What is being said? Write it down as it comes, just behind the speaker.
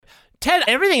Ted,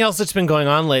 everything else that's been going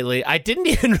on lately, I didn't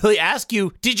even really ask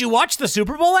you, did you watch the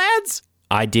Super Bowl ads?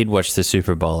 I did watch the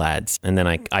Super Bowl ads, and then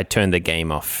I turned the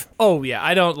game off. Oh, yeah.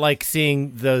 I don't like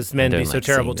seeing those men be so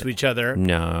terrible to each other.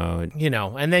 No.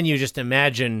 And then you just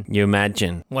imagine. You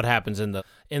imagine. What happens in the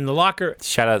locker.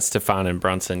 Shout out Stefan and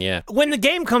Bronson, yeah. When the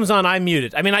game comes on, I mute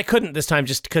it. I mean, I couldn't this time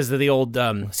just because of the old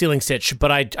ceiling stitch,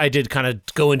 but I did kind of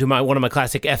go into one of my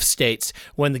classic F states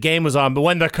when the game was on. But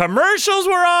when the commercials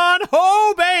were on,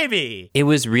 oh, baby! It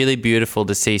was really beautiful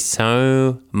to see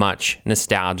so much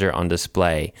nostalgia on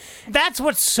display. That's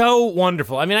what's so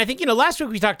wonderful. I mean, I think, last week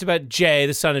we talked about J,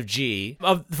 the son of G,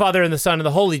 of the Father and the Son and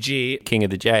the Holy G. King of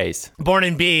the J's. Born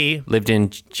in B. Lived in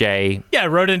J. Yeah,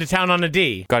 rode into town on a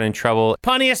D. Got in trouble.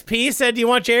 Pontius P said, do you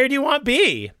want J or do you want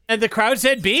B? And the crowd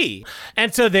said B.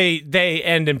 And so they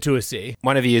end him to a C.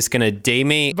 One of you is going to D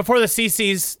me. Before the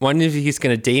CC's. One of you is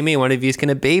going to D me. One of you is going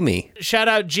to B me. Shout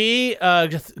out G,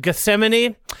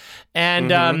 Gethsemane.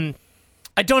 And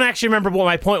I don't actually remember what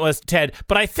my point was, Ted,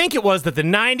 but I think it was that the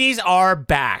 90s are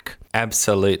back.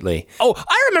 Absolutely. Oh,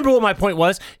 I remember what my point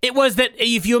was. It was that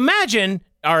if you imagine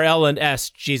RL and S,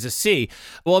 Jesus C.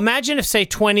 Well, imagine if, say,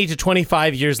 20 to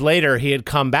 25 years later, he had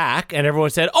come back and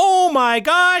everyone said, oh my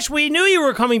gosh, we knew you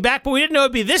were coming back, but we didn't know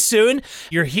it'd be this soon.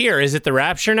 You're here. Is it the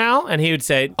rapture now? And he would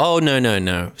say, oh,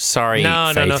 no. Sorry,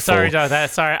 No. Sorry about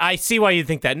that. Sorry. I see why you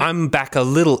think that. I'm back a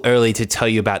little early to tell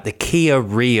you about the Kia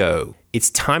Rio. It's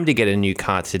time to get a new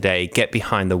car today. Get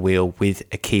behind the wheel with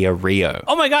a Kia Rio.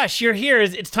 Oh my gosh, you're here.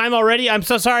 It's time already? I'm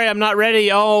so sorry, I'm not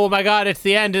ready. Oh my God, it's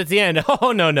the end.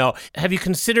 Oh, no. Have you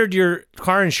considered your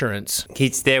car insurance?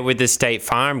 He's there with the State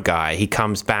Farm guy. He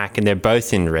comes back and they're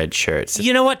both in red shirts.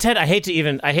 You know what, Ted? I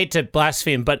hate to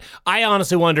blaspheme, but I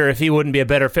honestly wonder if he wouldn't be a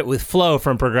better fit with Flo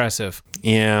from Progressive.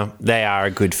 Yeah, they are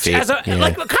a good fit. Like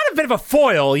kind of a bit of a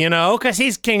foil, because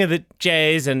he's king of the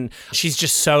J's and she's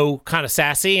just so kind of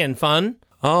sassy and fun.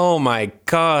 Oh my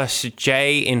gosh,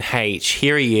 J and H.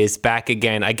 Here he is back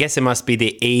again. I guess it must be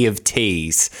the E of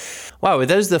T's. Wow, were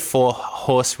those the 4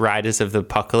 horse riders of the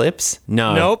apocalypse?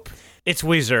 No. Nope. It's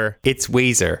Weezer. It's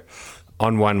Weezer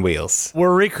on one wheels.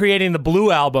 We're recreating the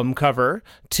Blue Album cover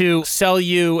to sell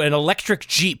you an electric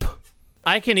Jeep.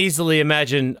 I can easily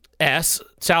imagine S,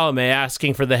 Salome,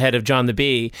 asking for the head of John the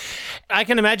Bee. I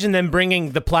can imagine them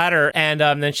bringing the platter, and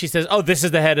then she says, oh, this is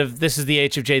the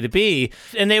H of J the Bee.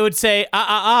 And they would say,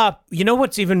 you know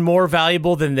what's even more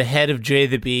valuable than the head of J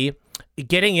the Bee?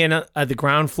 Getting in at the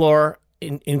ground floor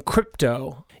in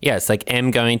crypto. Yeah, it's like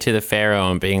M going to the Pharaoh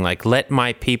and being like, let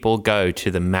my people go to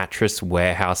the Mattress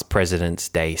Warehouse President's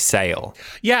Day sale.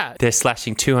 Yeah. They're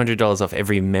slashing $200 off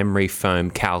every memory foam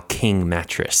Cal King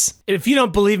mattress. If you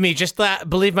don't believe me, just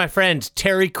believe my friend,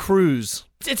 Terry Crews.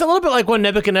 It's a little bit like when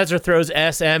Nebuchadnezzar throws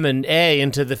S, M, and A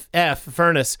into the F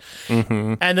furnace,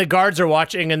 and the guards are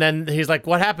watching, and then he's like,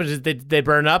 what happened? Did they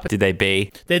burn up? Did they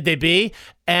be? Did they be?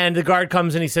 And the guard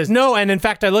comes and he says, no, and in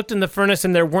fact, I looked in the furnace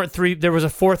and there was a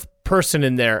 4th person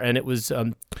in there, and it was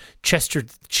Chester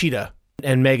Cheetah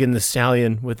and Megan the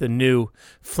Stallion with a new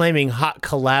flaming hot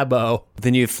collabo.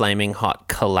 The new flaming hot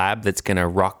collab that's going to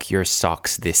rock your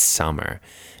socks this summer.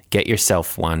 Get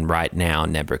yourself one right now,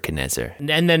 Nebuchadnezzar.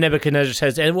 And then Nebuchadnezzar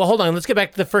says, well, hold on, let's get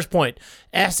back to the first point.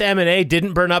 S, M, and A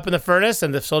didn't burn up in the furnace,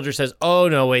 and the soldier says, oh,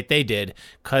 no, wait, they did,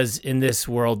 because in this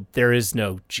world, there is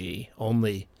no G,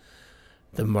 only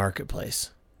the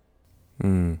marketplace.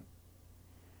 Should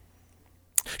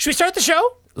we start the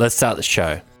show? Let's start the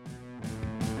show.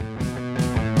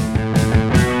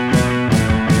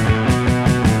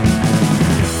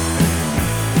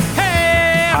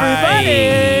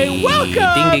 Everybody,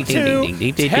 welcome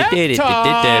to Tep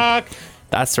Talk.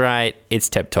 That's right, it's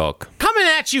Tep Talk. Coming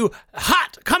at you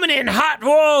hot, coming in hot,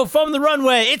 whoa, from the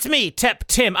runway. It's me, Tep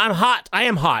Tim. I'm hot. I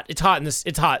am hot. It's hot in this.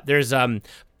 It's hot. There's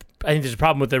I think there's a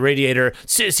problem with the radiator.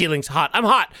 Ceiling's hot. I'm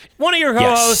hot. One of your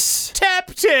co-hosts, Tep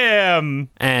Tim.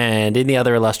 And in the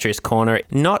other illustrious corner,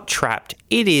 not trapped,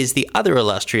 it is the other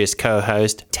illustrious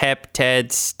co-host, Tep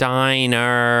Ted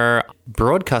Steiner,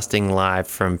 broadcasting live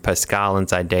from Pascal and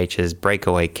Zydacia's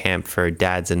breakaway camp for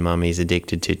dads and mummies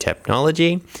addicted to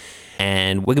technology.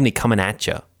 And we're going to be coming at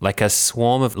you like a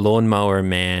swarm of lawnmower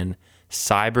man,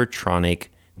 Cybertronic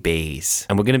bees.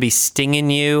 And we're going to be stinging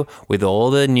you with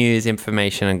all the news,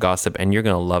 information, and gossip, and you're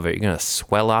going to love it. You're going to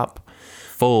swell up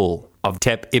full of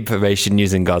Tep information,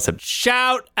 news, and gossip.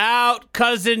 Shout out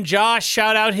cousin Josh.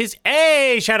 Shout out his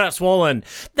A. Shout out Swollen.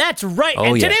 That's right. Oh,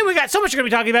 and yeah. Today we got so much we're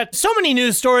going to be talking about. So many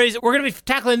news stories. We're going to be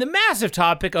tackling the massive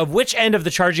topic of which end of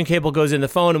the charging cable goes in the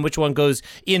phone and which one goes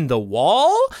in the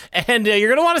wall. And you're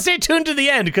going to want to stay tuned to the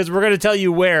end because we're going to tell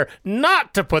you where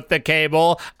not to put the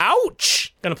cable.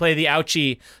 Ouch. Going to play the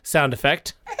ouchie sound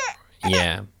effect.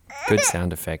 Yeah. Good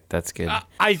sound effect. That's good.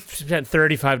 I spent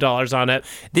 $35 on it.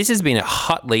 This has been a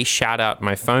hotly shout out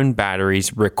my phone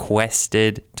batteries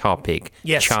requested topic.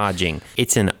 Yes. Charging.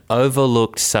 It's an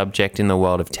overlooked subject in the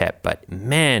world of tech, but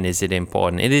man, is it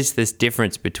important. It is this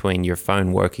difference between your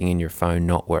phone working and your phone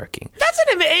not working. That's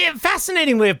a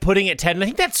fascinating way of putting it, Ted, and I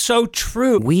think that's so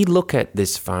true. We look at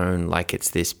this phone like it's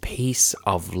this piece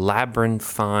of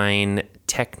labyrinthine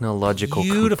technological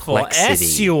Beautiful,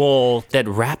 complexity essual. that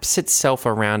wraps itself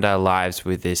around our lives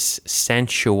with this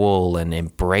sensual and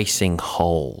embracing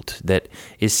hold that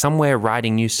is somewhere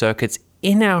writing new circuits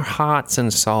in our hearts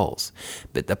and souls.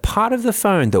 But the part of the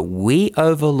phone that we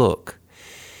overlook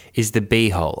is the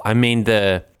B-hole. I mean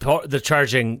the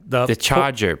charging, the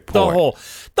charger the port. hole.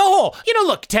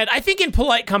 Look, Ted, I think in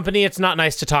polite company, it's not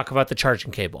nice to talk about the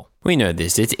charging cable. We know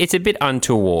this. It's a bit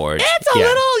untoward. It's a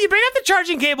little. You bring up the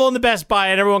charging cable in the Best Buy,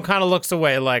 and everyone kind of looks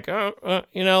away, like,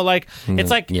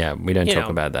 it's like. Yeah, we don't talk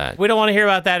about that. We don't want to hear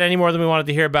about that any more than we wanted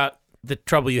to hear about the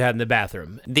trouble you had in the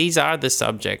bathroom. These are the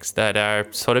subjects that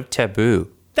are sort of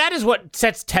taboo. That is what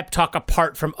sets Tep Talk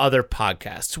apart from other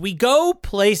podcasts. We go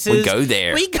places. We go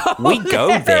there. We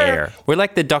go there. We're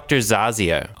like the Dr.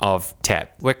 Zazio of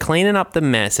Tep. We're cleaning up the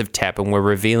mess of Tep and we're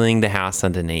revealing the house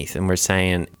underneath and we're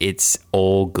saying it's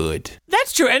all good.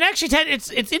 That's true. And actually, Ted, it's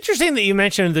interesting that you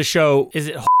mentioned the show. Is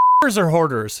it Hoarders or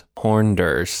Hoarders?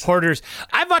 Hoarders.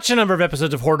 I've watched a number of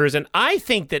episodes of Hoarders, and I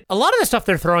think that a lot of the stuff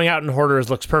they're throwing out in Hoarders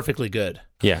looks perfectly good.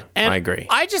 Yeah, and I agree.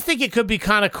 I just think it could be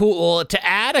kind of cool to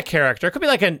add a character. It could be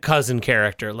like a cousin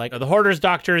character. Like the Hoarders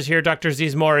doctor is here, Dr.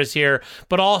 Zizmore is here,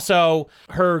 but also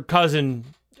her cousin,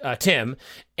 Tim.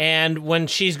 And when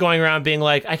she's going around being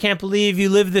like, I can't believe you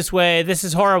live this way. This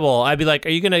is horrible. I'd be like, are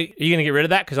you gonna get rid of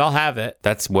that? Because I'll have it.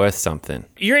 That's worth something.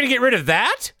 You're going to get rid of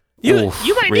that? You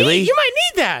might really? need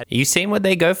that. You seen what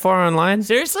they go for online?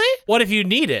 Seriously? What if you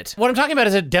need it? What I'm talking about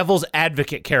is a devil's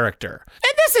advocate character.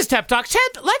 And this is Tep Talk. Ted,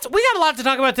 we got a lot to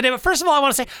talk about today, but first of all, I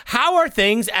want to say, how are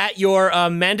things at your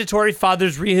mandatory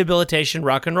fathers rehabilitation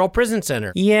rock and roll prison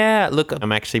center? Yeah, look,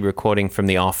 I'm actually recording from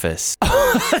the office.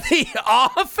 The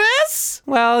office?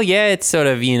 Well, yeah, it's sort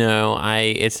of,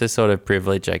 it's a sort of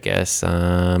privilege, I guess.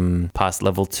 Passed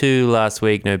level 2 last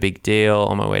week, no big deal.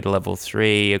 On my way to level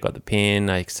 3, I got the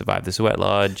pin. I survived the sweat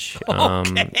lodge.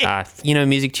 Okay.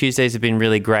 Music Tuesdays have been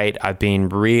really great. I've been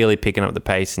really picking up the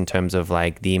pace in terms of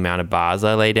like the amount of bars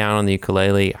I lay down on the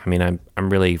ukulele. I mean, I'm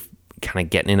really kind of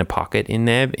getting in a pocket in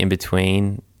there in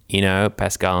between,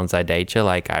 Pascal and Zydecha.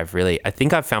 Like I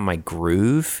think I've found my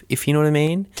groove, if you know what I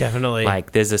mean. Definitely.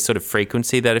 Like there's a sort of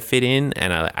frequency that I fit in,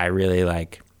 and I really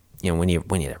like, when you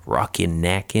rock your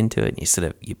neck into it, and you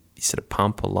sort of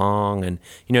pump along, and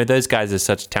those guys are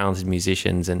such talented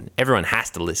musicians, and everyone has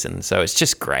to listen, so it's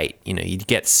just great. You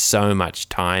get so much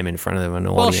time in front of an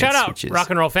audience. Well, shout out Rock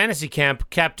and Roll Fantasy Camp,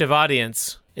 captive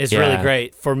audience is really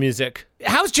great for music.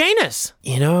 How's Janus?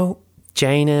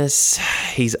 Janus,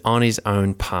 he's on his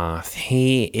own path.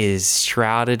 He is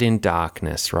shrouded in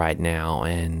darkness right now,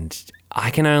 and I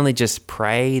can only just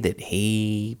pray that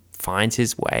he finds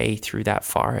his way through that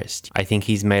forest. I think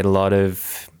he's made a lot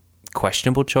of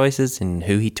questionable choices in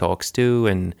who he talks to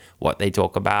and what they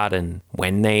talk about and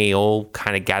when they all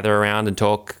kind of gather around and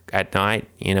talk at night.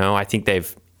 I think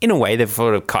they've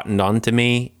sort of cottoned on to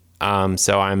me.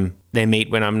 They meet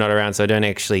when I'm not around, so I don't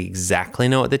actually exactly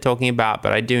know what they're talking about,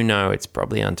 but I do know it's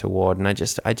probably untoward, and I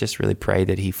just really pray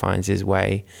that he finds his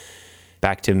way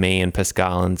back to me and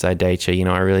Pascal and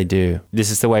Zydecha. I really do. This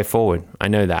is the way forward. I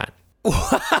know that.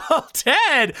 Wow,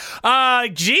 Ted.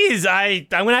 Geez, I'm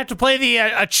gonna have to play the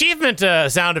achievement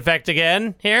sound effect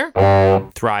again here.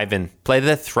 Thriving. Play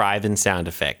the thriving sound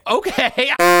effect.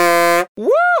 Okay. Woo!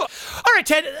 All right,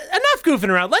 Ted, enough goofing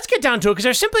around. Let's get down to it, because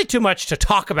there's simply too much to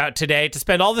talk about today to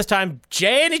spend all this time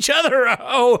jaying each other.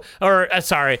 Yeah.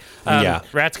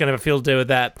 Rat's gonna have a field day with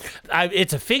that.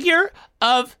 It's a figure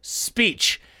of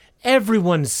speech.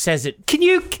 Everyone says it. Can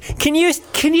you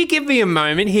give me a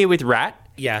moment here with Rat?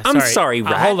 Yeah, I'm sorry,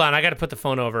 Rat. Hold on, I got to put the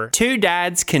phone over. Two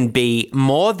dads can be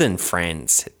more than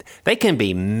friends. They can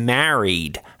be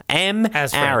married.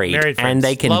 Married and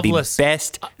they can Loveless, be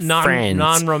best friends.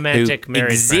 Non-romantic who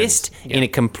married exist friends. in a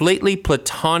completely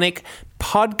platonic,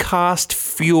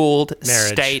 podcast-fueled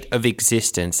marriage state of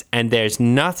existence. And there's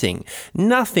nothing,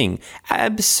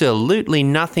 absolutely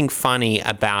nothing funny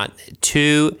about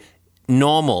two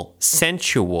normal,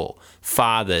 sensual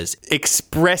fathers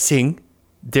expressing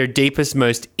their deepest,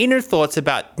 most inner thoughts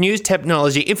about news,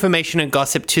 technology, information, and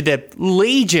gossip to the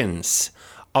legions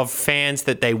of fans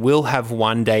that they will have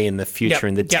one day in the future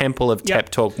in the temple of Tep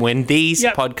Talk, when these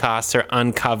podcasts are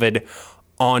uncovered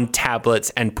on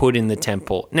tablets and put in the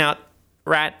temple. Now,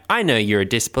 Rat, I know you're a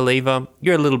disbeliever.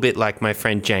 You're a little bit like my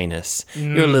friend Janus.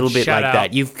 You're a little bit shut like up.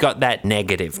 that. You've got that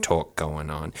negative talk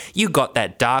going on. You got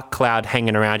that dark cloud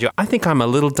hanging around you. I think I'm a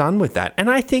little done with that. And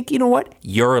I think, you know what?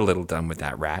 You're a little done with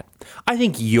that, Rat. I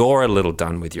think you're a little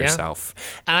done with yourself.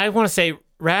 And I want to say,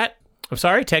 Rat, I'm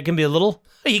sorry, Ted can be a little...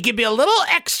 He can be a little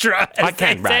extra. I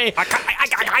can, Rat.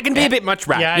 I can be a bit much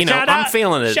Rat. Yeah, I'm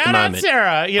feeling it at the shout moment. out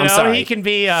Sarah. I'm sorry. He can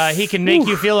be. He can make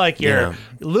you feel like you're Yeah.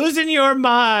 losing your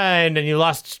mind and you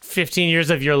lost 15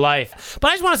 years of your life. But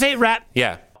I just want to say, Rat,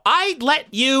 Yeah. I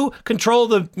let you control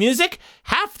the music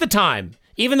half the time,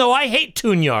 even though I hate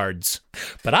tune yards.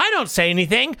 But I don't say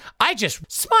anything. I just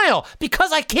smile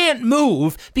because I can't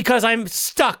move because I'm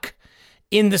stuck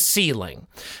in the ceiling.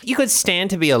 You could stand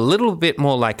to be a little bit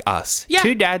more like us. Yeah.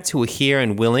 Two dads who are here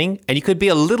and willing, and you could be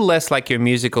a little less like your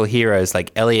musical heroes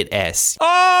like Elliot S.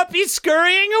 Oh, he's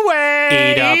scurrying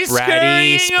away. Eat up, He's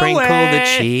Ratty, scurrying sprinkle away.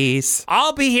 the cheese.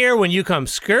 I'll be here when you come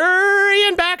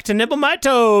scurrying back to nibble my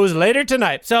toes later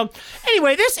tonight. So,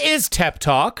 anyway, this is Tep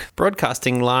Talk.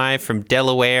 Broadcasting live from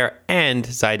Delaware and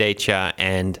Zydecha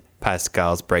and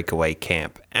Pascal's breakaway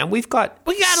camp. And we've got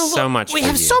so much We for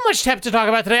have you. so much Tep to talk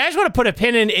about today. I just want to put a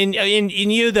pin in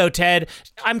you, though, Ted.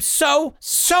 I'm so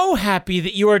happy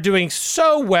that you are doing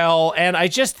so well, and I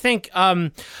just think,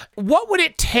 what would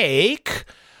it take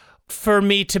for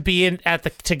me to be is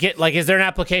there an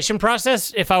application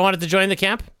process if I wanted to join the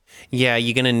camp? Yeah,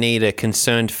 you're going to need a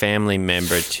concerned family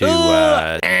member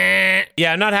to,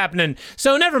 Yeah, not happening.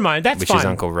 So never mind. That's which fine. is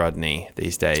Uncle Rodney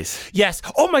these days. Yes.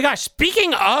 Oh my gosh.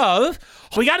 Speaking of,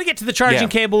 we got to get to the charging Yeah.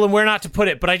 cable and where not to put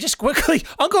it. But I just quickly,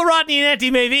 Uncle Rodney and Auntie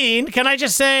Maveen, can I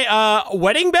just say,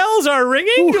 wedding bells are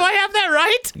ringing? Do I have that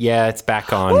right? Yeah, it's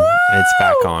back on. It's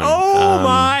back on. Oh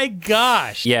my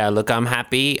gosh. Yeah, look, I'm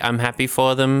happy. I'm happy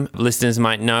for them. Listeners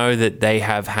might know that they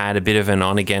have had a bit of an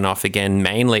on again, off again,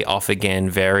 mainly off again,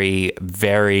 very,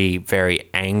 very, very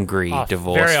angry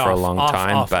divorce Very for a off, long off,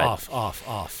 time.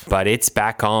 Off. But it's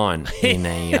back on in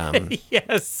a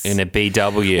Yes. in a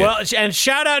BW. Well, and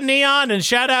shout out Neon and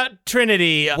shout out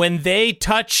Trinity. When they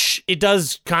touch, it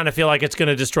does kind of feel like it's going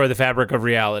to destroy the fabric of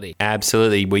reality.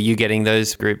 Absolutely. Were you getting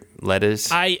those group letters?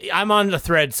 I'm on the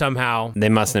thread somehow. They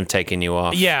mustn't have taken you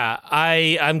off. Yeah,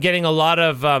 I'm getting a lot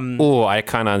of... Oh, I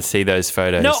can't unsee those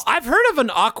photos. No, I've heard of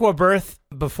an aqua birth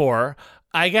before.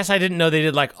 I guess I didn't know they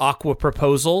did like aqua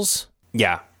proposals.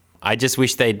 Yeah. I just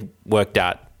wish they'd worked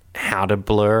out how to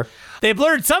blur. They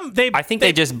blurred some. I think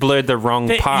they just blurred the wrong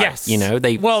part. Yes. You know,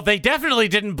 they definitely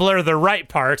didn't blur the right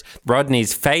part.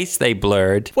 Rodney's face they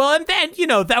blurred. Well, and then,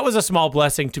 that was a small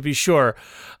blessing to be sure.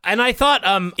 And I thought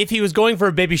if he was going for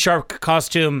a Baby Shark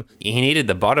costume, He needed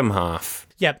the bottom half.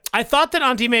 yeah, I thought that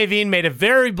Auntie Maveen made a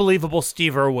very believable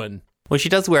Steve Irwin. Well, she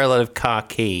does wear a lot of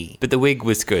khaki, but the wig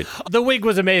was good. The wig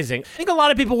was amazing. I think a lot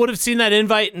of people would have seen that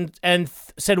invite and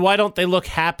said, why don't they look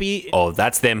happy? Oh,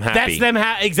 that's them happy. That's them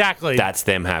exactly. That's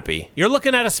them happy. You're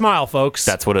looking at a smile, folks.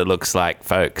 That's what it looks like,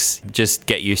 folks. Just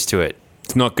get used to it.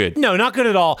 It's not good. No, not good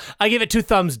at all. I give it 2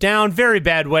 thumbs down. Very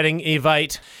bad wedding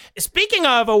invite. Speaking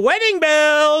of wedding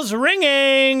bells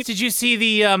ringing, did you see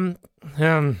the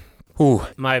Ooh.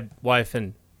 my wife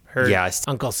and her Yeah,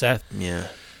 Uncle Seth? Yeah.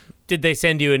 Did they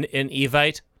send you an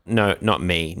evite? No, not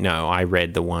me. No, I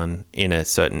read the one in a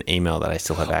certain email that I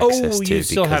still have access to you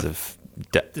still because have of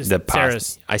the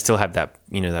Sarah's. I still have that,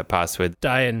 that password.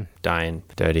 Diane.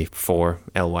 Dirty 4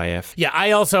 LYF. Yeah,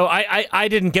 I also I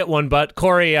didn't get one, but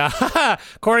Corey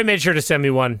Corey made sure to send me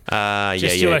one.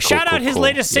 Just to shout out his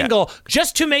latest single,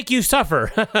 Just to Make You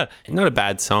Suffer. Not a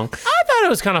bad song. I thought it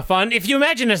was kind of fun. If you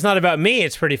imagine it's not about me,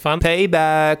 it's pretty fun.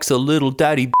 Payback's a little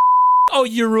daddy. Oh,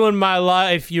 you ruined my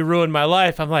life. You ruined my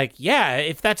life. I'm like, yeah,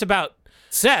 if that's about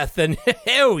Seth, then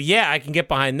oh yeah, I can get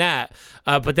behind that.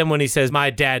 But then when he says my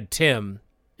dad Tim,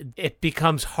 it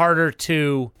becomes harder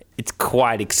to. It's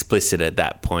quite explicit at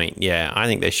that point. Yeah, I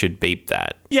think they should beep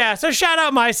that. Yeah, so shout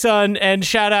out my son and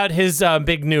shout out his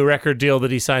big new record deal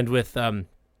that he signed with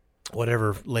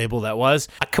whatever label that was.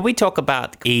 Can we talk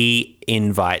about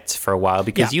e-invites for a while?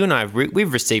 Because you and I,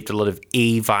 we've received a lot of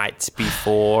e-vites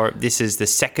before. This is the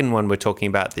second one we're talking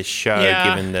about this show,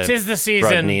 given the 'tis the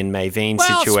season. Rodney and Maveen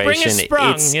Well, situation.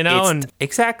 spring is sprung,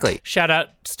 exactly. Shout out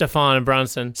Stefan and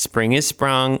Bronson. Spring is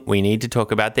sprung. We need to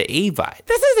talk about the e-vite.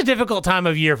 This is a difficult time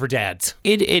of year for dads.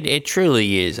 It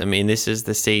truly is. I mean, this is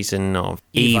the season of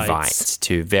e-vites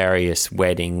to various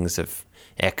weddings of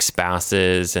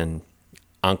ex-spouses and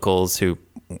uncles who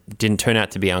didn't turn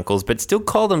out to be uncles, but still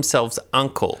call themselves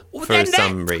uncle for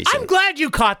some reason. I'm glad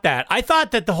you caught that. I thought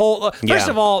that the whole... First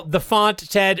of all, the font,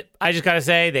 Ted, I just got to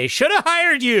say, they should have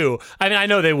hired you. I mean, I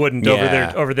know they wouldn't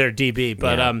over their DB,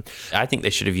 but... I think they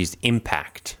should have used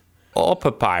Impact or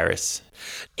Papyrus.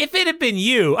 If it had been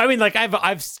you, I mean, like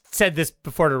I've said this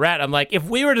before to Rat, I'm like, if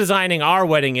we were designing our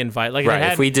wedding invite, like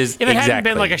Right, if it hadn't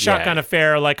been like a shotgun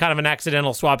affair, like kind of an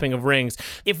accidental swapping of rings,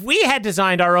 if we had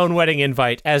designed our own wedding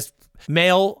invite as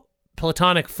male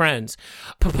platonic friends,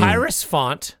 papyrus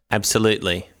font.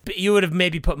 Absolutely. You would have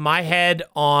maybe put my head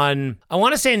on, I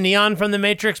want to say Neon from The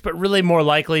Matrix, but really more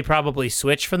likely probably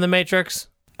Switch from The Matrix.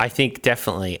 I think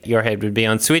definitely your head would be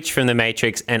on Switch from The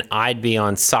Matrix and I'd be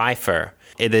on Cypher.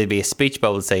 There'd be a speech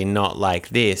bubble say, not like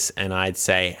this, and I'd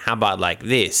say, how about like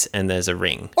this? And there's a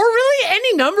ring. Or really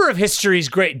any number of history's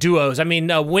great duos. I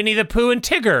mean, Winnie the Pooh and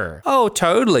Tigger. Oh,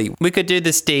 totally. We could do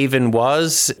the Stephen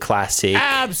Was classic.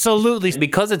 Absolutely.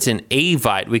 Because it's an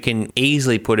Evite, we can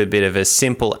easily put a bit of a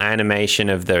simple animation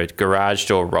of the garage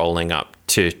door rolling up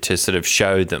to sort of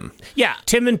show them. Yeah,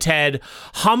 Tim and Ted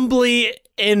humbly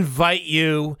invite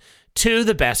you to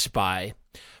the Best Buy.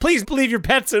 Please leave your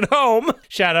pets at home.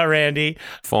 Shout out, Randy.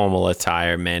 Formal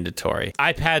attire mandatory.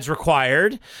 iPads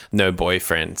required. No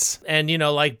boyfriends. And,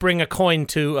 like bring a coin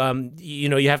to,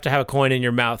 you have to have a coin in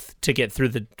your mouth to get through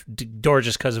the door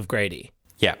just because of Grady.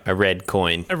 Yeah, a red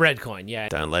coin. A red coin, yeah.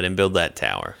 Don't let him build that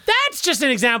tower. That's just an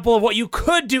example of what you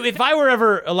could do if I were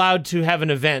ever allowed to have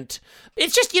an event.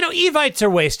 It's just, Evites are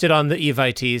wasted on the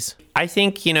Evitees. I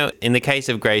think, in the case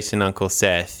of Grace and Uncle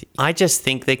Seth, I just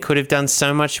think they could have done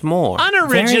so much more.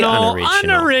 Unoriginal.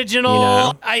 You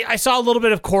know? I saw a little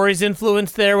bit of Corey's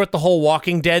influence there with the whole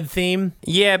Walking Dead theme.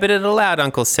 Yeah, but it allowed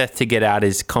Uncle Seth to get out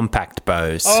his compact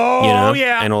bows. Oh,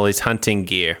 yeah. And all his hunting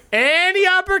gear. Any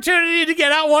opportunity to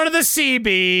get out one of the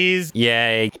CBs.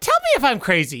 Yay. Tell me if I'm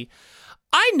crazy.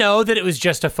 I know that it was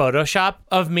just a Photoshop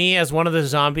of me as one of the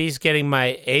zombies getting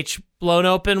my H blown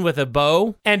open with a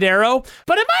bow and arrow,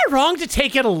 but am I wrong to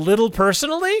take it a little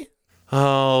personally?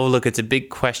 Oh, look, it's a big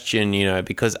question,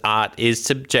 because art is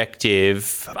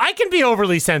subjective. I can be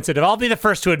overly sensitive. I'll be the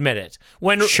first to admit it.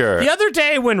 Sure. The other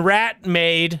day when Rat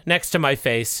made next to my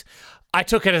face, I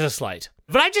took it as a slight.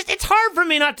 But it's hard for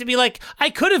me not to be like, I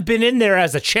could have been in there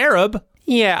as a cherub.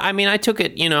 Yeah, I mean, I took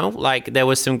it, like there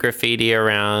was some graffiti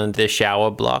around the shower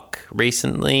block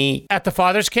recently. At the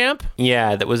father's camp?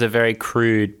 Yeah, that was a very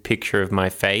crude picture of my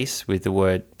face with the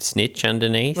word snitch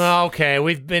underneath. Okay,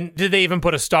 did they even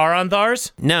put a star on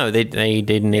theirs? No, they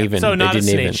didn't even. So not a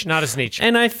snitch, not a snitch.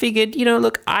 And I figured,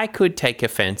 look, I could take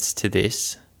offense to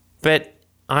this, but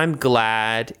I'm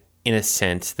glad in a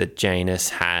sense that Janus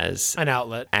has an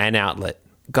outlet.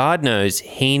 God knows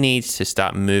he needs to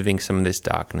start moving some of this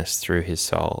darkness through his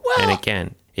soul. Well, and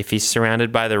again, if he's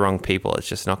surrounded by the wrong people, it's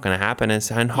just not going to happen.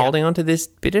 And holding on to this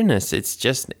bitterness,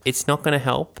 it's not going to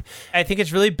help. I think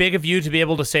it's really big of you to be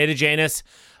able to say to Janus,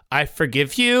 I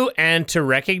forgive you, and to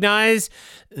recognize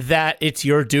that it's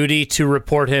your duty to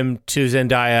report him to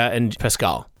Zendaya and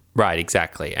Pascal. Right,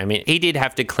 exactly. I mean, he did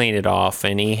have to clean it off,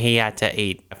 and he had to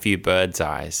eat a few bird's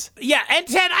eyes. Yeah, and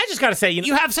Ted, I just got to say,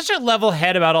 you have such a level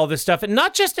head about all this stuff, and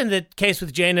not just in the case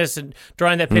with Janus and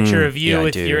drawing that picture of you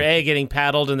with your egg getting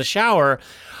paddled in the shower,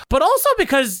 but also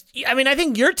because, I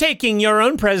think you're taking your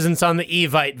own presence on the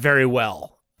Evite very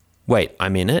well. Wait,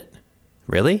 I'm in it?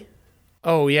 Really?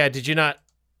 Oh, yeah, did you not?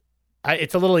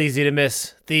 It's a little easy to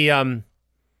miss. The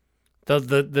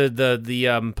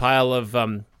pile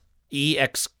of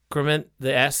excrement,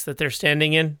 the S that they're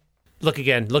standing in. Look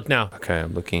again. Look now. Okay,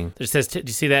 I'm looking. It says. Do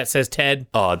you see that? It says Ted.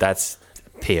 Oh, that's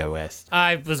POS.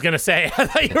 I was gonna say. I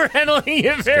thought you were handling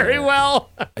it very well.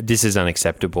 This is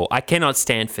unacceptable. I cannot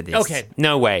stand for this. Okay.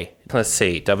 No way. Let's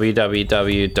see.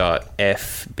 www.fbi.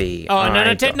 Oh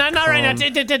no, Ted, not right now.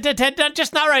 Ted,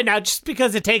 just not right now. Just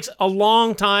because it takes a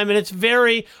long time and it's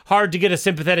very hard to get a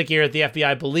sympathetic ear at the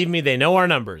FBI. Believe me, they know our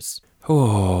numbers.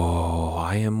 Oh,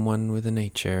 I am one with the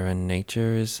nature, and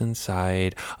nature is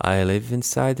inside. I live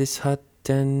inside this hut,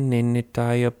 and in it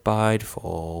I abide. 4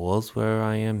 walls where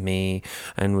I am me,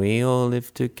 and we all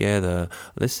live together.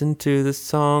 Listen to the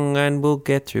song, and we'll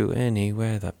get through any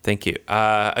weather. Thank you.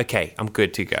 Okay, I'm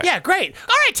good to go. Yeah, great.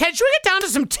 All right, Ted, should we get down to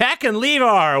some tech and leave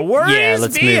our worries Yeah,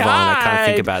 let's behind? move on. I can't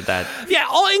think about that. Yeah,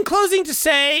 all in closing to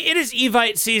say, it is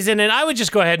Evite season, and I would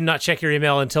just go ahead and not check your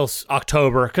email until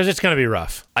October, because it's going to be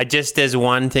rough. There's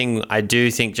one thing I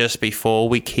do think just before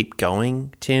we keep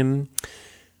going, Tim,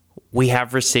 we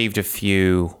have received a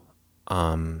few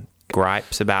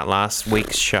gripes about last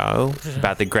week's show,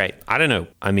 about the great, I don't know.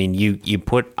 I mean, you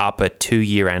put up a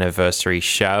 2-year anniversary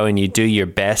show and you do your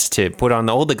best to put on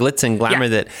all the glitz and glamour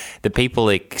that the people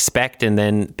expect, and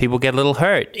then people get a little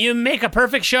hurt. You make a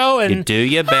perfect show and you do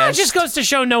your best. It just goes to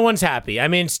show no one's happy. I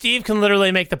mean, Steve can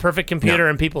literally make the perfect computer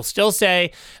and people still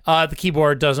say the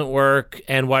keyboard doesn't work,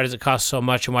 and why does it cost so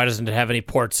much, and why doesn't it have any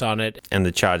ports on it? And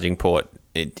the charging port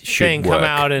thing come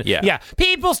out, and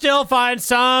people still find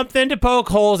something to poke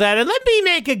holes at. And let me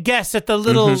make a guess at the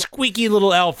little squeaky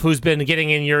little elf who's been getting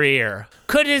in your ear.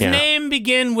 Could his name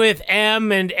begin with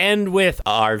M and end with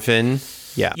Arvin?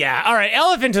 Yeah. Yeah. All right.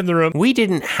 Elephant in the room. We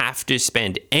didn't have to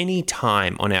spend any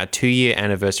time on our 2-year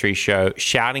anniversary show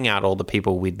shouting out all the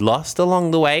people we'd lost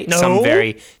along the way. No. Some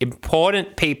very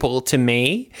important people to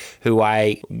me who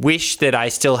I wish that I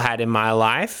still had in my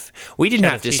life. We didn't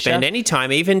have to spend any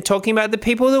time even talking about the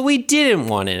people that we didn't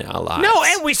want in our lives. No,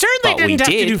 and we certainly didn't have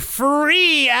to do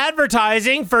free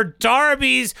advertising for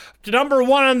Darby's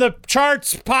 #1 on the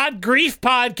charts Grief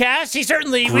podcast.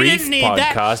 We didn't need podcast,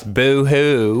 that.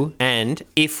 Boo-hoo. And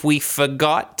if we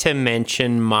forgot to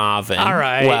mention Marvin, all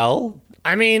right. Well,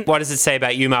 I mean, what does it say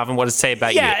about you, Marvin? What does it say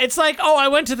about you? Yeah, it's like, I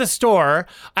went to the store.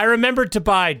 I remembered to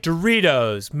buy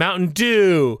Doritos, Mountain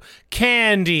Dew,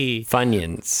 candy,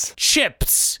 Funyuns,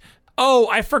 chips. Oh,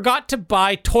 I forgot to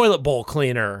buy toilet bowl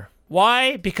cleaner.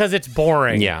 Why? Because it's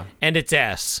boring. Yeah. And it's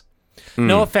S.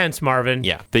 No offense, Marvin.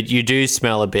 Yeah, but you do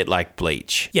smell a bit like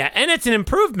bleach. Yeah, and it's an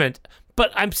improvement,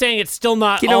 but I'm saying it's still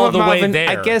not all the Marvin, way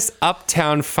there. I guess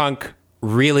Uptown Funk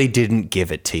really didn't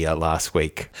give it to you last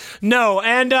week. No,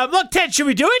 and look, Ted, should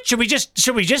we do it?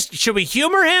 Should we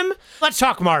humor him? Let's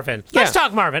talk Marvin. Let's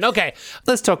talk Marvin. Okay.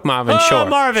 Let's talk Marvin, sure.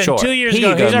 Marvin, sure. 2 years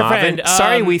Here ago, he's our friend.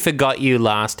 Sorry we forgot you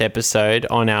last episode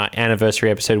on our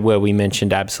anniversary episode where we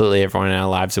mentioned absolutely everyone in our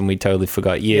lives and we totally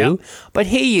forgot you. Yep. But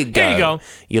here you go. Here you go.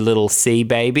 You little C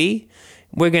baby.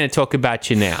 We're going to talk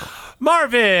about you now.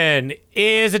 Marvin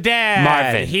is a dad.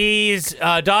 Marvin. His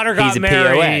daughter got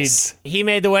married. POS. He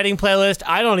made the wedding playlist.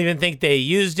 I don't even think they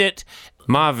used it.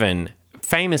 Marvin,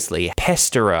 famously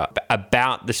pesterer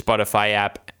about the Spotify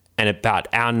app and about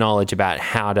our knowledge about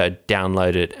how to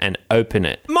download it and open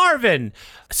it. Marvin,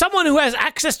 someone who has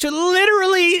access to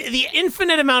literally the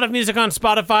infinite amount of music on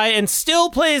Spotify and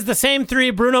still plays the same 3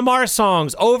 Bruno Mars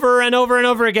songs over and over and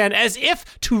over again, as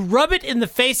if to rub it in the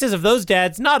faces of those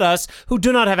dads, not us, who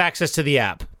do not have access to the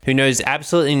app. Who knows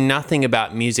absolutely nothing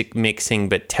about music mixing,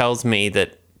 but tells me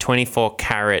that 24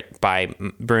 Karat by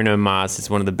Bruno Mars is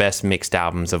one of the best mixed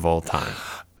albums of all time.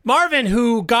 Marvin,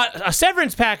 who got a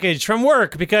severance package from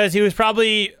work because he was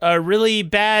probably a really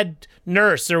bad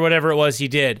nurse or whatever it was he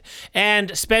did,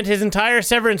 and spent his entire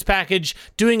severance package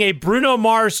doing a Bruno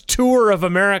Mars tour of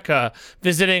America,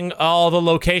 visiting all the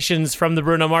locations from the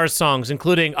Bruno Mars songs,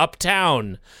 including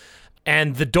Uptown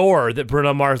and the door that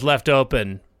Bruno Mars left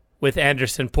open with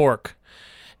Anderson .Paak,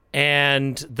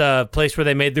 and the place where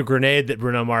they made the grenade that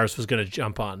Bruno Mars was going to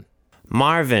jump on.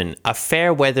 Marvin, a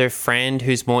fair weather friend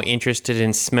who's more interested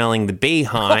in smelling the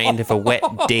behind of a wet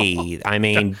D. I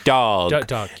mean, dog.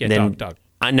 Dog. Yeah, dog.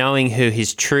 Knowing who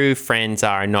his true friends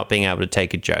are and not being able to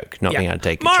take a joke. Not being able to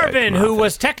take a joke. Marvin, who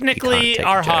was technically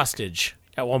our hostage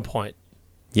at one point.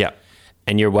 Yeah.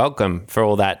 And you're welcome for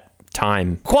all that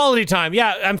time. Quality time.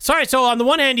 Yeah, I'm sorry. So on the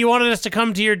one hand, you wanted us to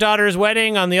come to your daughter's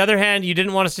wedding. On the other hand, you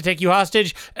didn't want us to take you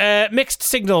hostage. Mixed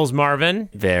signals, Marvin.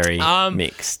 Very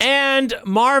mixed. And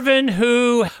Marvin,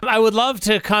 who I would love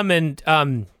to come and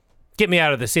get me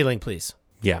out of the ceiling, please.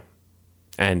 Yeah.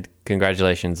 And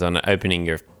congratulations on opening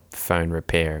your phone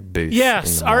repair booth.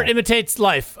 Yes, art imitates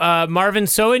life. Marvin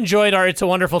so enjoyed our It's a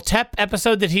Wonderful TEP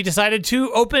episode that he decided to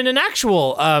open an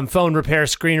actual phone repair,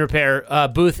 screen repair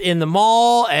booth in the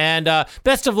mall. And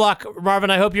best of luck, Marvin.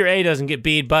 I hope your A doesn't get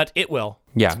beat, but it will.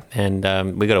 Yeah, and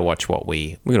we got to watch what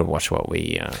we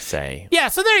say. Yeah,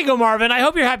 so there you go, Marvin. I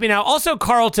hope you're happy now. Also,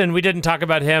 Carlton, we didn't talk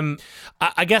about him.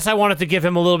 I guess I wanted to give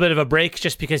him a little bit of a break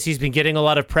just because he's been getting a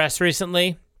lot of press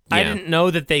recently. Yeah. I didn't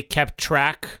know that they kept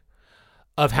track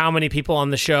of how many people on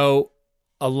the show,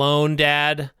 alone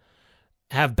dad,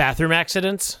 have bathroom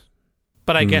accidents.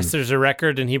 But I guess there's a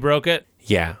record and he broke it.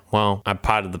 Yeah, well,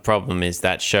 part of the problem is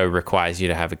that show requires you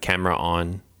to have a camera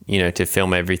on, to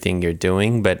film everything you're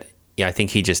doing. But yeah, I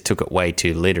think he just took it way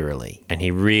too literally. And he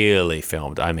really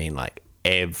filmed,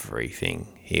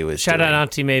 everything he was doing. Shout out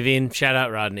Auntie Mavine. Shout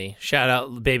out Rodney. Shout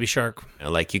out Baby Shark.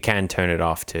 You can turn it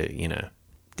off to,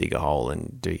 dig a hole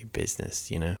and do your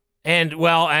business, And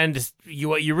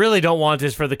what you really don't want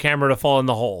is for the camera to fall in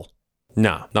the hole.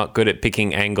 No, not good at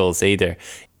picking angles either.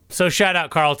 So shout out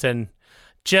Carlton.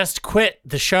 Just quit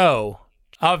the show.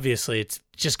 Obviously, it's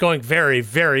just going very,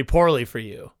 very poorly for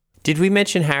you. Did we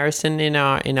mention Harrison in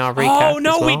our recap? Oh,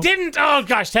 no, as well? we didn't. Oh,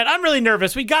 gosh, Ted, I'm really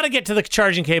nervous. We got to get to the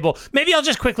charging cable. Maybe I'll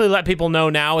just quickly let people know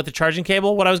now with the charging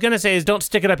cable. What I was going to say is don't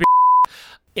stick it up your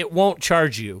It won't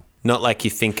charge you. Not like you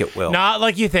think it will. Not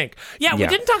like you think. Yeah, we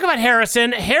didn't talk about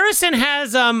Harrison. Harrison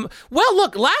has,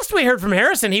 look, last we heard from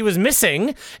Harrison, he was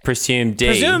missing. Presumed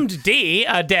D.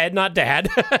 Dead, not dad.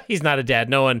 He's not a dad.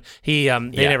 No one, they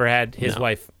never had his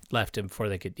wife left him before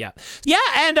they could, yeah. Yeah,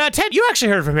 and Ted, you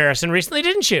actually heard from Harrison recently,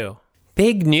 didn't you?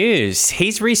 Big news.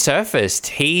 He's resurfaced.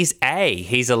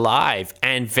 He's alive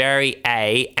and very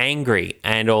angry.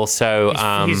 And also...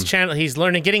 he's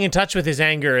learning, getting in touch with his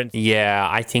anger. And yeah,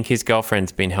 I think his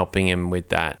girlfriend's been helping him with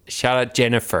that. Shout out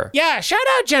Jennifer. Yeah, shout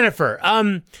out Jennifer.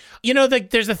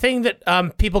 There's a thing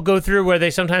that people go through where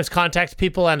they sometimes contact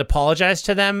people and apologize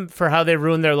to them for how they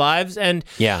ruined their lives. And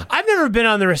yeah. I've never been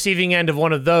on the receiving end of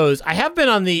one of those. I have been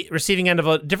on the receiving end of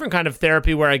a different kind of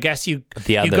therapy where I guess you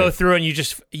go through and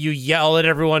you yell at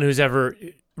everyone who's ever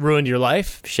ruined your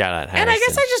life. Shout out Harrison. And I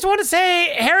guess I just want to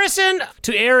say, Harrison,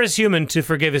 to err is human, to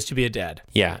forgive is to be a dad.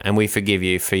 Yeah, and we forgive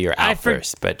you for your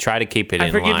outburst, but try to keep it in line.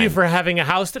 I forgive you for having a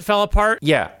house that fell apart.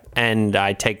 Yeah. And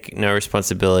I take no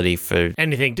responsibility for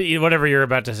anything, whatever you're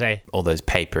about to say. All those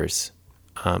papers.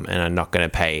 And I'm not going to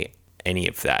pay any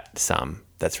of that sum.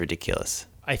 That's ridiculous.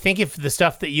 I think if the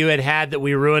stuff that you had that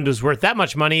we ruined was worth that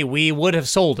much money, we would have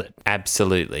sold it.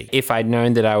 Absolutely. If I'd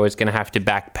known that I was going to have to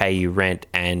back pay you rent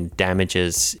and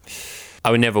damages,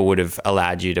 I would have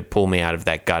allowed you to pull me out of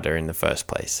that gutter in the first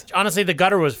place. Honestly, the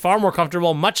gutter was far more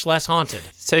comfortable, much less haunted.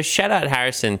 So shout out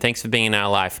Harrison. Thanks for being in our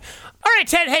life. All right,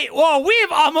 Ted. Hey, well,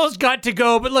 we've almost got to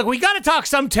go, but look, we got to talk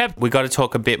some TEP. We got to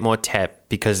talk a bit more TEP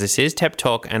because this is TEP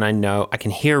Talk, and I know I can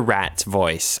hear Rat's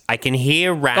voice. I can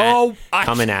hear Rat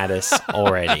coming at us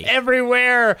already.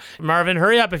 Everywhere. Marvin,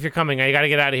 hurry up if you're coming. You got to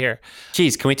get out of here.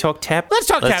 Jeez, can we talk TEP? Let's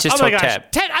talk TEP. Just oh my talk gosh.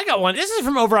 TEP. Ted, I got one. This is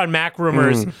from over on Mac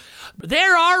Rumors.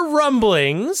 There are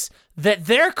rumblings that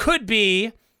there could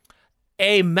be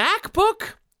a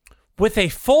MacBook with a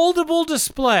foldable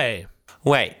display.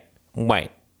 Wait.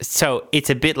 So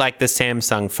it's a bit like the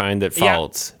Samsung phone that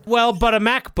folds. Yeah. Well, but a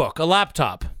MacBook, a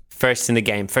laptop. First in the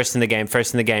game.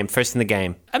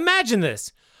 Imagine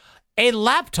this. A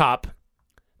laptop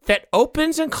that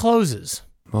opens and closes.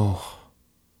 Oh.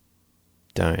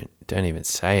 Don't even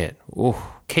say it. Ooh.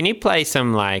 Can you play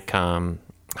some like I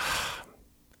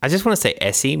just want to say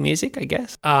Essie music, I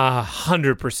guess.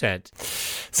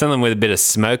 100%. Something with a bit of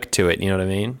smoke to it, you know what I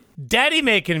mean? Daddy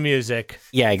making music.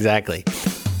 Yeah, exactly.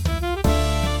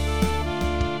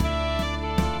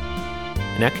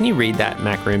 Now, can you read that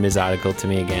Mac Rumors article to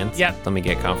me again? Yep. Let me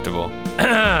get comfortable.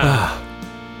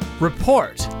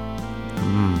 Report.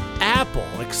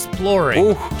 Apple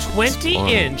exploring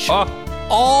 20-inch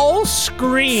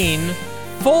all-screen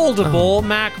foldable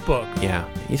MacBook. Yeah.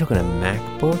 You talking a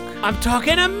MacBook? I'm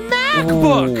talking a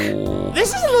MacBook. Ooh.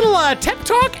 This is a little TEP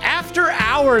Talk after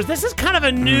hours. This is kind of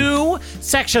a new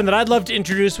section that I'd love to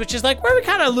introduce, which is like where we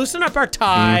kind of loosen up our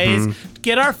ties,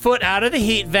 get our foot out of the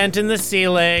heat vent in the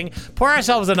ceiling, pour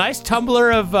ourselves a nice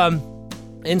tumbler of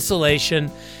insulation,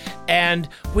 and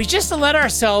we just let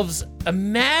ourselves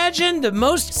imagine the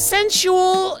most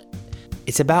sensual...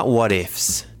 It's about what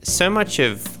ifs. So much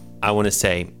of, I want to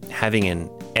say, having an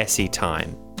Essie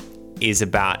time is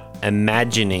about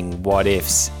imagining what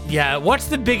ifs. Yeah, what's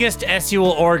the biggest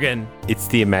SUL organ? It's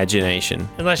the imagination.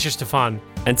 Unless you're Stefan.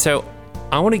 And so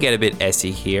I want to get a bit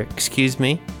Essie here. Excuse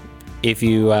me. If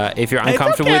you're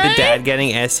uncomfortable with the dad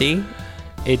getting Essie,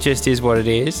 it just is what it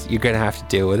is. You're going to have to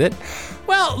deal with it.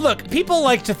 Well, look, people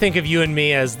like to think of you and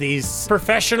me as these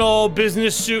professional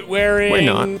business suit wearing... We're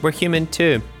not. We're human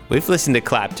too. We've listened to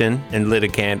Clapton and lit a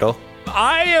candle.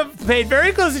 I have paid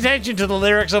very close attention to the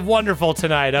lyrics of Wonderful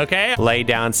tonight, okay? Lay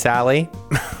down, Sally.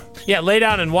 Yeah, lay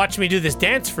down and watch me do this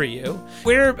dance for you.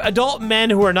 We're adult men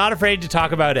who are not afraid to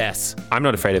talk about S. I'm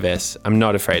not afraid of S. I'm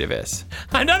not afraid of S.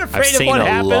 I'm not afraid of what happens.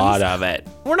 I've seen a lot of it.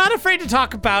 We're not afraid to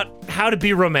talk about how to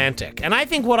be romantic. And I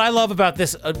think what I love about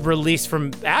this release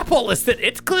from Apple is that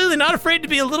it's clearly not afraid to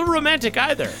be a little romantic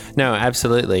either. No,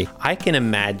 absolutely. I can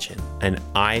imagine an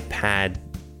iPad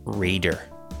reader.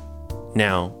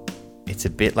 Now, it's a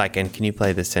bit like, and can you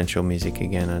play the sensual music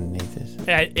again underneath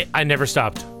this? I never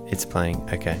stopped. It's playing,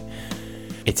 okay.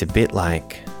 It's a bit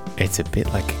like a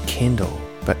Kindle,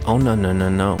 but oh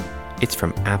no. It's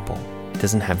from Apple. It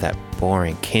doesn't have that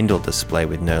boring Kindle display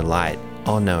with no light.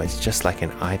 Oh no, it's just like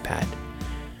an iPad,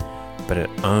 but it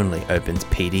only opens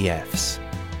PDFs.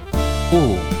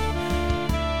 Ooh.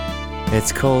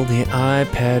 It's called the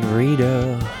iPad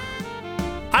Reader.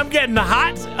 I'm getting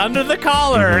hot under the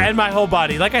collar and my whole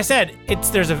body. Like I said,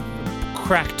 there's a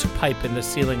cracked pipe in the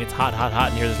ceiling. It's hot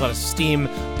in here. There's a lot of steam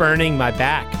burning my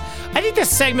back. I think this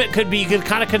segment you could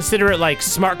kind of consider it like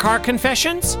smart car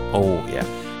confessions. Oh, yeah.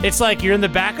 It's like you're in the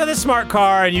back of the smart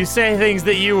car and you say things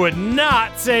that you would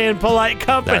not say in polite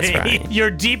company. That's right. Your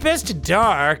deepest,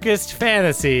 darkest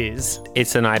fantasies.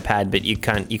 It's an iPad, but you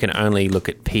can only look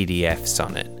at PDFs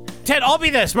on it. Ted, I'll be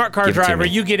the smart car Give it to driver. me.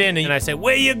 You get in, and I say,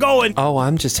 where you going? Oh,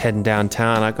 I'm just heading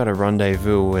downtown. I got a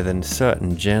rendezvous with a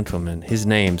certain gentleman. His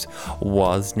name's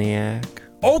Wozniak.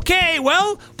 Okay,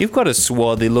 well, You've got a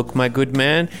swarthy look, my good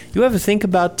man. You ever think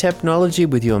about technology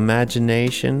with your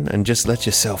imagination and just let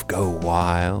yourself go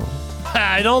wild?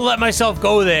 I don't let myself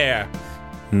go there.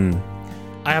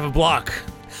 I have a block.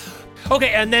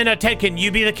 Okay, and then Ted, can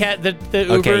you be the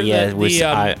Uber? Okay, yeah,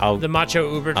 the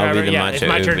macho Uber I'll be driver. the Yeah, macho it's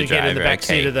my turn Uber to get in the driver, back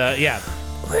seat okay. of the. Yeah.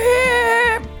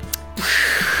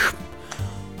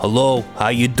 Hello, how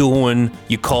you doing?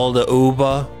 You called the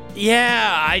Uber?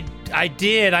 Yeah, I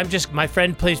did. My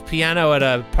friend plays piano at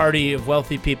a party of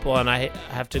wealthy people, and I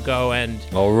have to go, and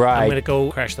All right. I'm gonna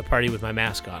go crash the party with my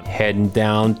mask on. Heading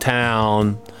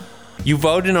downtown. You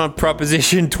voting on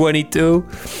Proposition 22?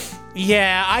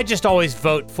 Yeah, I just always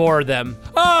vote for them.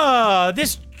 Oh,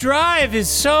 this drive is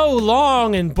so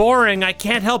long and boring. I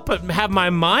can't help but have my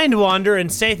mind wander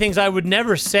and say things I would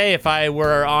never say if I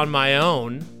were on my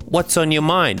own. What's on your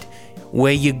mind?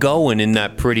 Where you going in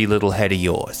that pretty little head of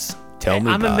yours? Tell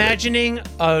me I'm about imagining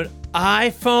an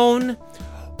iPhone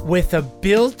with a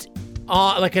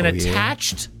like an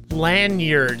attached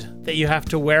lanyard that you have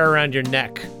to wear around your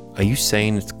neck. Are you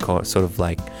saying it's called sort of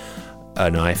like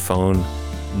an iPhone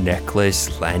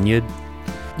necklace lanyard?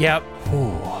 Yep.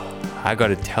 I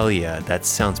gotta tell you, that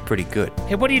sounds pretty good.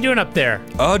 Hey, what are you doing up there?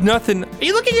 Oh, nothing. Are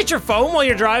you looking at your phone while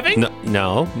you're driving?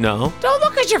 No. Don't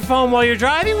look at your phone while you're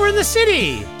driving. We're in the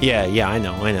city. Yeah, I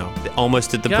know.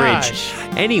 Almost at the Gosh.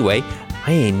 bridge. Anyway,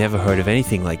 I ain't never heard of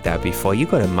anything like that before. You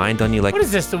got a mind on you like... What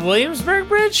is this, the Williamsburg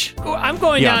Bridge? Oh, I'm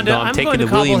going down to. I'm taking going to the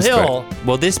Cobble Williamsburg. Hill.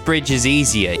 Well, this bridge is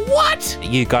easier. What?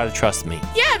 You gotta trust me.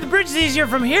 Yeah, the bridge is easier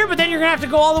from here, but then you're gonna have to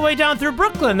go all the way down through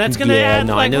Brooklyn. That's gonna add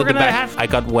I like know we're the gonna back. have. I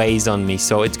got Waze on me,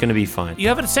 so it's gonna be fine. You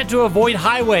have it set to avoid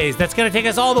highways. That's gonna take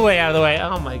us all the way out of the way.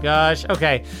 Oh my gosh.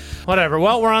 Okay, whatever.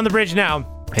 Well, we're on the bridge now.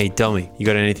 Hey, tell me, you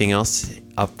got anything else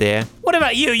up there? What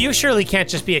about you? You surely can't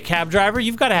just be a cab driver.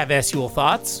 You've got to have SUL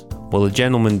thoughts. Well, the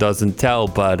gentleman doesn't tell,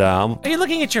 but Are you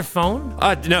looking at your phone? no,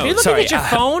 Are you looking sorry. at your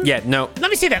phone? Yeah, no. Let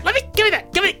me see that. Give me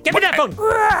that. Give me that phone.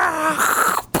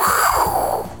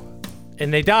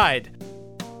 And they died.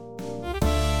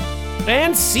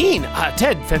 And scene.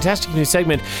 Ted, fantastic new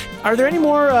segment. Are there any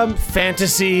more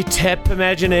fantasy TEP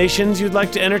imaginations you'd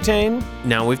like to entertain?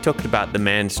 Now, we've talked about the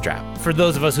man strap. For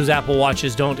those of us whose Apple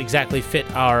Watches don't exactly fit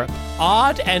our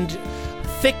odd and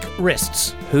thick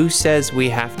wrists. Who says we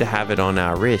have to have it on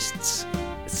our wrists?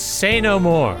 Say no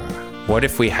more. What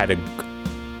if we had a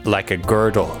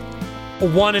girdle?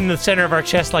 One in the center of our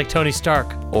chest like Tony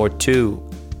Stark. Or two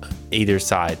either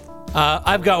side?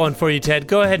 I've got one for you, Ted.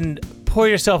 Go ahead and pour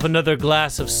yourself another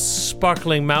glass of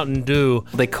sparkling Mountain Dew.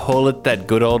 They call it that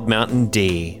good old Mountain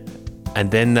D.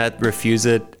 And then that refuse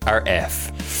it our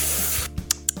F.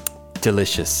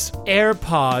 Delicious.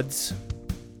 AirPods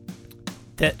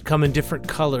that come in different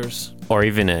colors. Or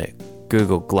even a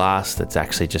Google Glass that's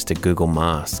actually just a Google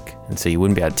mask. And so you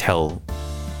wouldn't be able to tell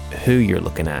who you're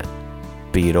looking at,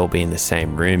 but you'd all be in the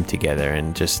same room together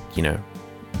and just,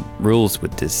 rules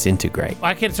would disintegrate.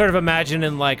 I can sort of imagine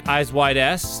in like Eyes Wide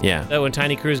S, Yeah. that when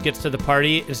Tiny Cruz gets to the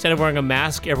party, instead of wearing a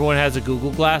mask, everyone has a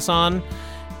Google Glass on.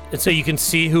 And so you can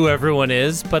see who everyone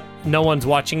is, but no one's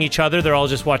watching each other. They're all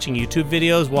just watching YouTube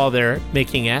videos while they're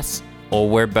making S. Or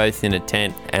we're both in a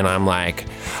tent and I'm like,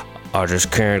 I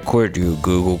just can't quit you,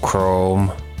 Google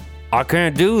Chrome. I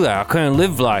can't do that. I can't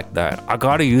live like that. I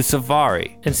gotta use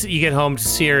Safari. And so you get home to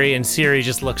Siri, and Siri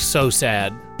just looks so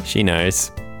sad. She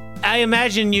knows. I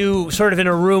imagine you sort of in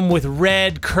a room with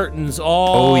red curtains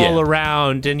all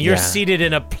around, and you're Yeah. seated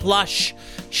in a plush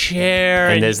chair.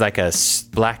 And there's like a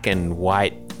black and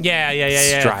white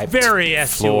yeah. striped Very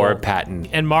floor SUL. pattern.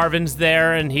 And Marvin's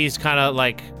there, and he's kind of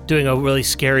like doing a really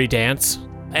scary dance.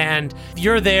 And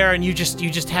you're there, and you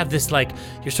just have this like,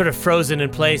 you're sort of frozen in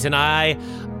place. And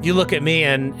you look at me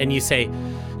and you say,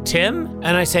 Tim?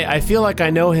 And I say, I feel like I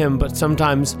know him, but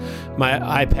sometimes my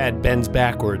iPad bends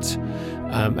backwards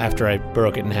after I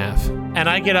broke it in half. And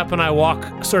I get up and I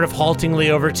walk sort of haltingly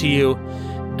over to you,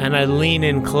 and I lean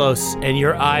in close, and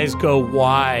your eyes go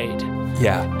wide.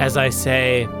 Yeah. As I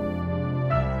say,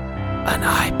 an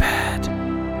iPad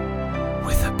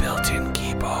with a built-in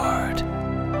keyboard.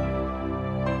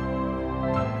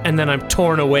 And then I'm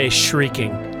torn away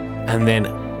shrieking. And then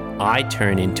I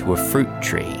turn into a fruit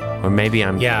tree. Or maybe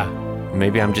I'm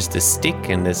just a stick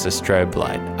and there's a strobe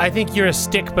light. I think you're a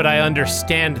stick, but I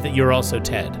understand that you're also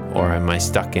Ted. Or am I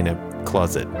stuck in a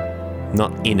closet?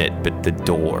 Not in it, but the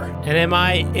door.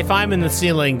 And if I'm in the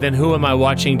ceiling, then who am I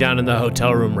watching down in the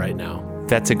hotel room right now?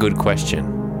 That's a good question.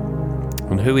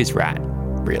 And who is Rat,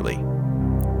 really?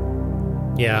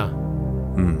 Yeah.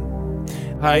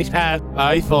 I have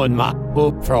iPhone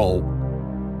MacBook Pro.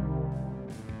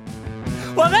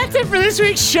 Well, that's it for this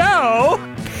week's show.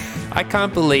 I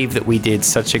can't believe that we did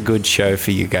such a good show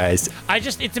for you guys.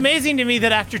 It's amazing to me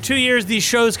that after 2 years, these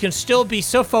shows can still be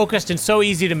so focused and so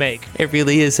easy to make. It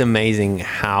really is amazing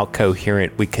how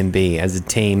coherent we can be as a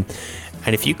team.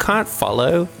 And if you can't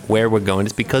follow where we're going,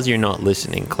 it's because you're not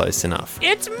listening close enough.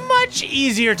 It's much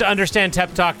easier to understand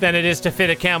Tep Talk than it is to fit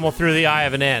a camel through the eye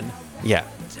of an N. Yeah.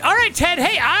 All right, Ted.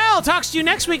 Hey, I'll talk to you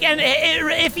next week. And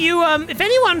if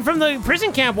anyone from the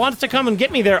prison camp wants to come and get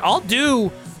me there, I'll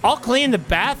clean the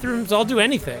bathrooms. I'll do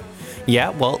anything. Yeah,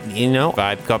 well,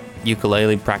 I've got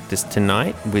ukulele practice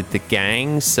tonight with the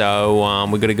gang, so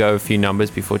we're going to go a few numbers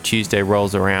before Tuesday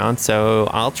rolls around. So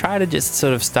I'll try to just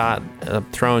sort of start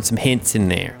throwing some hints in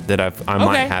there that I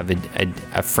might have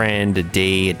a friend, a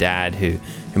D, a dad who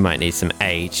might need some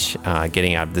H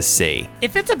getting out of the C.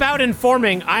 If it's about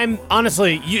informing, I'm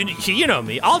honestly, you know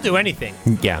me, I'll do anything.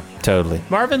 Yeah, totally.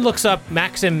 Marvin looks up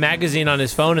Maxim magazine on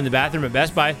his phone in the bathroom at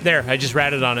Best Buy. There, I just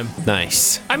ratted on him.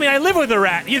 Nice. I mean, I live with a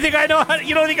rat. You don't think I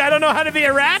don't know how to be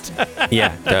a rat?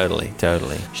 Yeah, totally.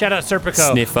 Shout out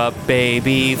Serpico. Sniff up,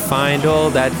 baby, find all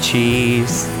that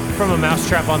cheese. From A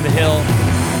Mousetrap on the Hill.